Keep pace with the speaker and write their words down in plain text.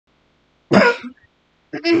Okay.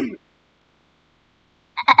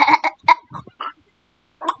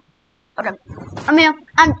 I'm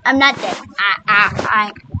not dead.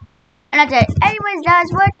 I'm not dead. Anyways, guys,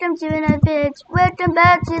 welcome to another video. Welcome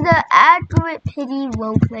back to the Arpr Piggy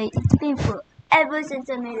roleplay. It's been forever since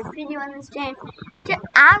I made a video on this channel.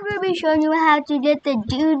 I'm gonna be showing you how to get the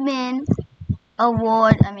Dude Man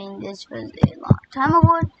award. I mean, this was a long time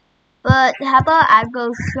award, but how about I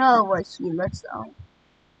go show what he looks like?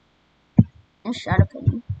 And shut up,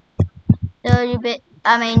 Piggy.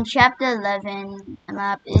 So chapter 11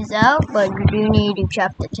 map is out, but you do need to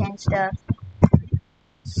chapter 10 stuff.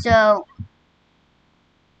 So,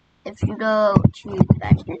 if you go to the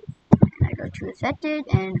basket, and I go to affected,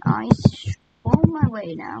 and I scroll my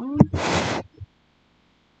way down.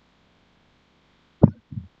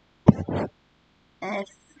 There it is.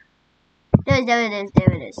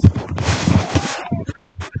 There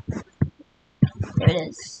it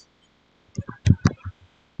is.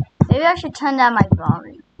 Maybe I should turn down my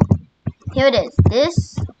volume. Here it is.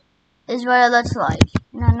 This is what it looks like.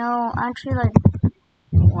 No, actually,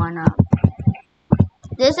 why not?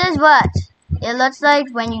 This is what it looks like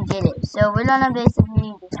when you get it. So we're gonna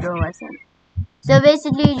basically just go with it. So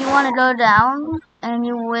basically, you want to go down, and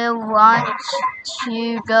you will want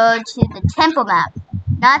to go to the temple map.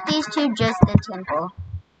 Not these two, just the temple.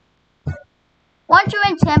 Once you're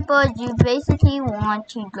in temple, you basically want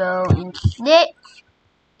to go and click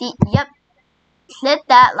click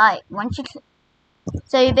that light. Once you click,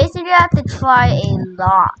 so you basically have to try a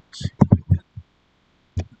lot.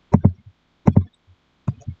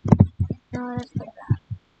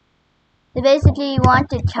 So basically, you want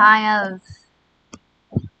to kind of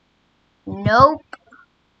nope.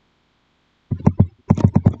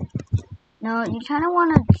 No, you kind of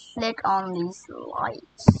want to click on these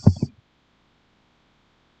lights.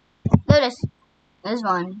 There it is. There's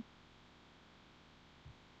one.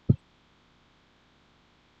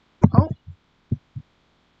 Oh.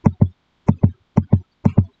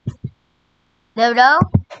 There we go.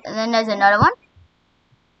 And then there's another one.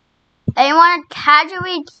 And you want to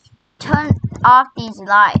casually turn off these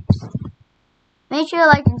lights. Make sure to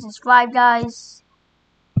like and subscribe, guys.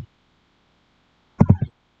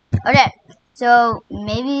 Okay. So,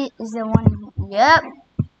 maybe is there one? Yep.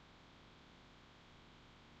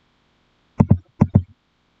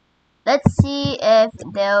 Let's see if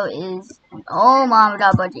there is. Oh, mom,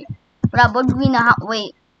 without budget. Without budget, we know how.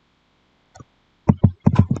 Wait.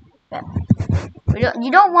 Okay.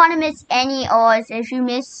 You don't want to miss any, or if you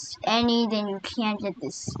miss any, then you can't get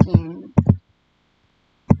the skin.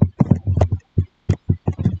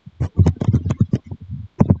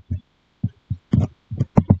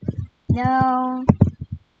 No.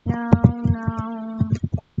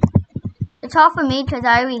 It's all for me because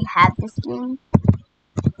I already have the skin.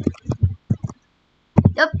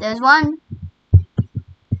 Yep, there's one.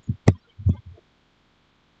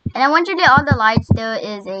 And then once you get all the lights, there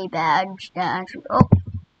is a badge that actually. Oh,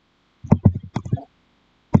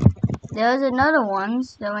 there's another one.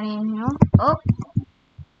 So in here. Oh,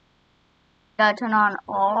 gotta turn on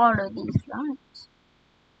all of these lights.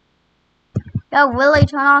 Gotta really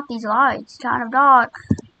turn off these lights. It's kind of dark.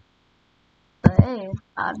 But hey,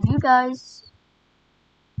 you guys.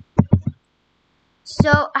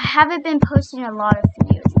 So I haven't been posting a lot of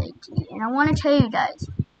videos lately, and I want to tell you guys.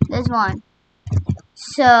 There's one.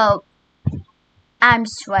 So, I'm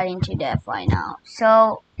sweating to death right now.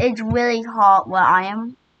 So, it's really hot where I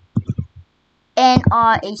am. And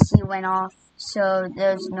our AC went off. So,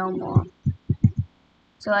 there's no more.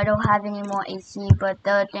 So, I don't have any more AC. But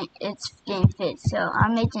it's getting fixed. So,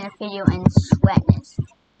 I'm making a video in sweatness.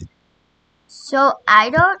 So, I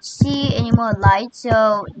don't see any more lights.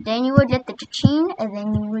 So, then you will get the cha-ching. And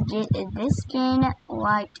then you will get this skin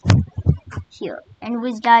right here.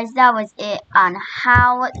 Anyways, guys, that was it on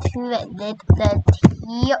how to get the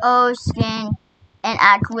TO skin and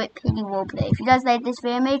accurate Piggy roleplay. If you guys like this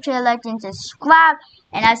video, make sure to like and subscribe,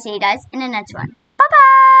 and I'll see you guys in the next one. Bye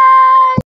bye.